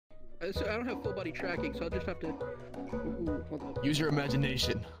So I don't have full body tracking, so I'll just have to. Ooh, hold on. Use your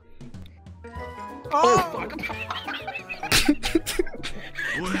imagination. Oh fuck!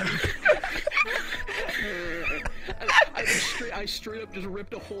 I straight up just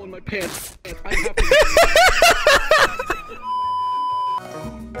ripped a hole in my pants. I have to.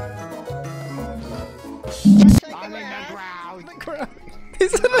 I'm in the ground.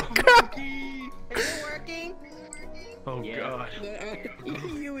 He's in the ground. Is it working? Oh god.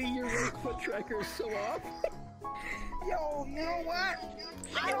 Yui, your right foot tracker is so off. Yo, you know what?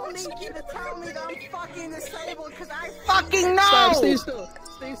 I don't need you to tell me that I'm fucking disabled because I fucking know! Stop, stay still.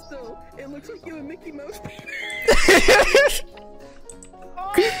 Stay still. It looks like you and Mickey Mouse.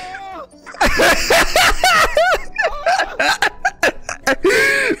 Oh!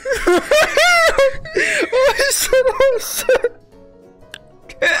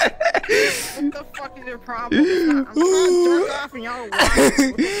 What the fuck is your problem? I'm trying to jerk off and y'all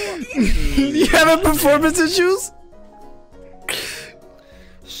watching. You having performance issues?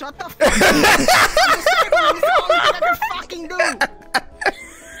 Shut the fuck up! I'm disabled. This is all you can ever fucking do.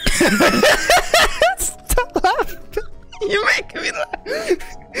 Stop laughing. You're making me laugh.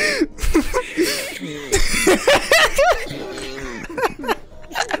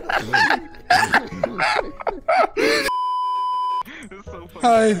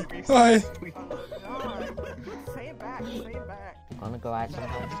 Hi. Hi. Say it back. Say it back. Wanna go out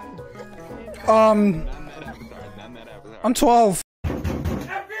sometime? I'm 12.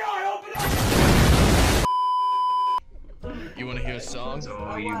 You wanna hear a song?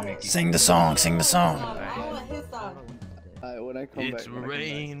 Sing the song. Sing the song. When I come It's back,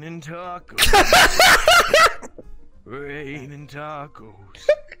 raining tacos. Raining tacos.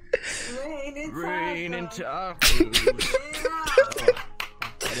 Raining tacos.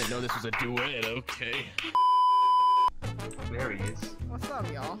 I didn't know this was a duet, okay. There he is. What's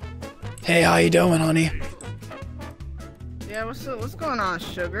up, y'all? Hey, how you doing, honey? Yeah, what's up? What's going on,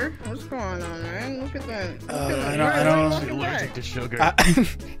 sugar? What's going on, man? Look at that. I don't. I'm allergic to sugar.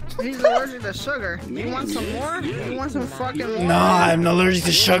 He's allergic to sugar. You want some more? You want some fucking more? No, I'm allergic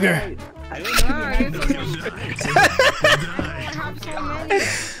to sugar. Alright,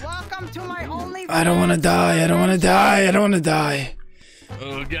 welcome to my OnlyFans. I don't want to die. I don't want to die. I don't want to die.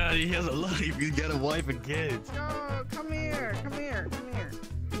 Oh god, he has a life. He's got a wife and kids. Yo, come here. Come here. Come here.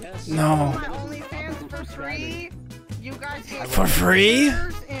 No. My OnlyFans for free. You guys get For free?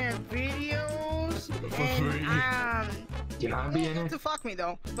 pictures and videos. For free. You not be in it? To fuck me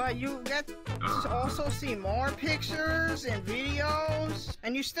though, but you get to also see more pictures and videos,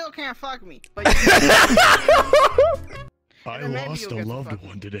 and you still can't fuck me. But you I then maybe lost you'll a get to loved fuck me.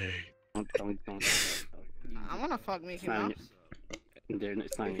 one today. Don't. I wanna fuck Mickey Mouse.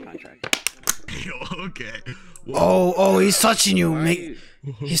 It's not in the contract. Okay. Oh, he's touching you.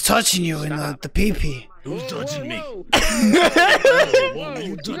 He's touching you in the pee-pee. Who's touching me? Whoa, Whoa,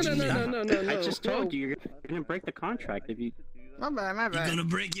 you touching me? No. I just told you, you're gonna break the contract if you... My bad. You're gonna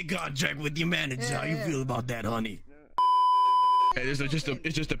break your contract with your manager. How you feel about that, honey? Hey, it's just a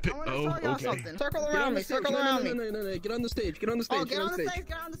pic. I wanna Oh, tell y'all okay. something. Circle Get around on me. the stage. Circle around me. No. Get on the stage. Get on the stage. Oh, get on the stage.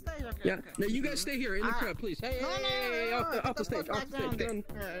 Get on the stage. Okay. Yeah. No, you guys stay here in the crowd, please. Hey, off the stage. Off the stage. Get on.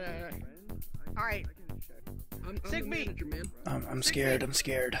 All right. I'm the Sick beat. manager, man. I'm scared. I'm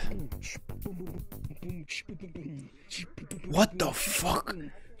scared. What the fuck?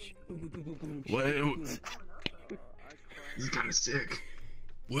 What? This is kind of sick.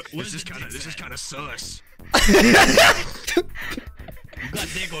 This is kind of sus. You got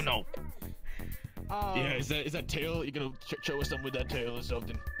dick or no? Yeah, is that tail? You gonna show us something with that tail or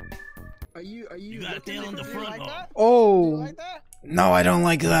something? Are you? You got a tail in the front, Like though. that? Oh. Like that? No, I don't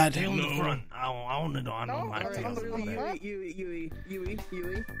like that. Tail in the front. I don't know. I don't No? like tails. Yui.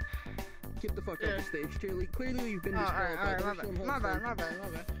 Get the fuck off the stage. Clearly you've been All disqualified. right, my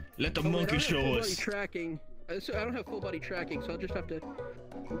bad. Let the Oh, wait, monkey show full us. body tracking. So I don't have full body tracking, so I'll just have to.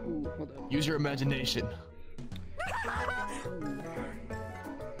 Ooh, hold on. Use your imagination.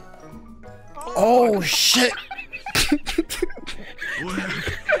 Oh shit!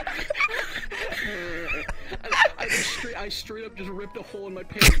 I straight up just ripped a hole in my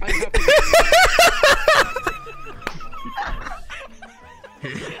pants. I have to.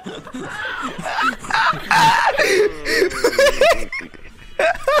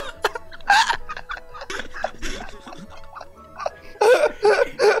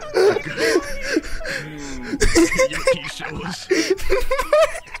 Yuki, show us.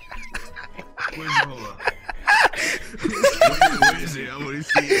 Where's Noah? Where is he? I want to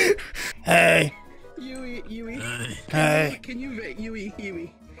see it. Hey. Yui. Hey.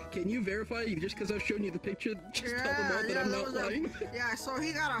 Yui, can you verify lying. Just because I've shown you the picture, just tell them all that I'm not lying. Yeah, so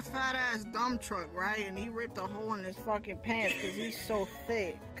he got a fat ass dump truck, right? And he ripped a hole in his fucking pants because he's so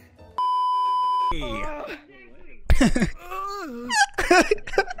thick.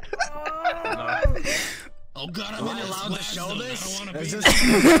 Oh god, I'm not allowed to show this? Am I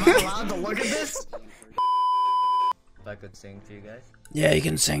allowed to look at this? If I could sing to you guys. Yeah, you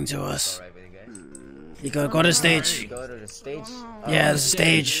can sing to us. Alright with you guys. You go to the stage. Go to the stage. Yeah, the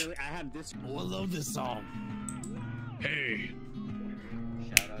stage. I have this. Oh, I love this song. Hey.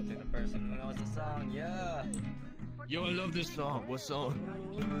 Shout out to the person who knows the song. Yeah. Yo, I love this song. What song?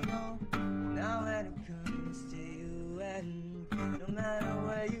 Now that it comes to you, and no matter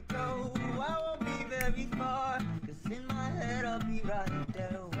where you go, I won't be very far. 'Cause in my head I'll be right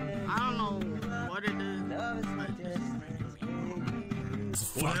there. I don't know what it is. Love is my destiny. It's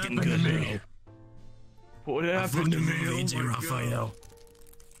fucking good, man. What happened to me, AJ Raphael?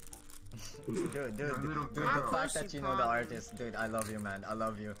 Dude, the fact that you know the artist, dude, I love you, man. I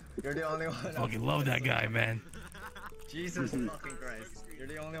love you. You're the only one. Fucking love that guy, man. Jesus fucking Christ. You're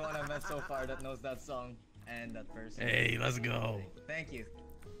the only one I've met so far that knows that song and that person. Hey, let's go. Thank you.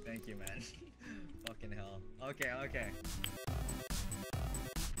 Thank you, man. Fucking hell. Okay.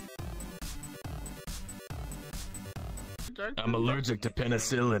 I'm allergic to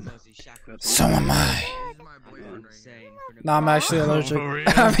penicillin. So am I. No, I'm actually allergic. For real?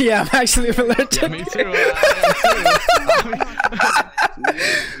 Yeah, I'm actually allergic. Me too. I am too.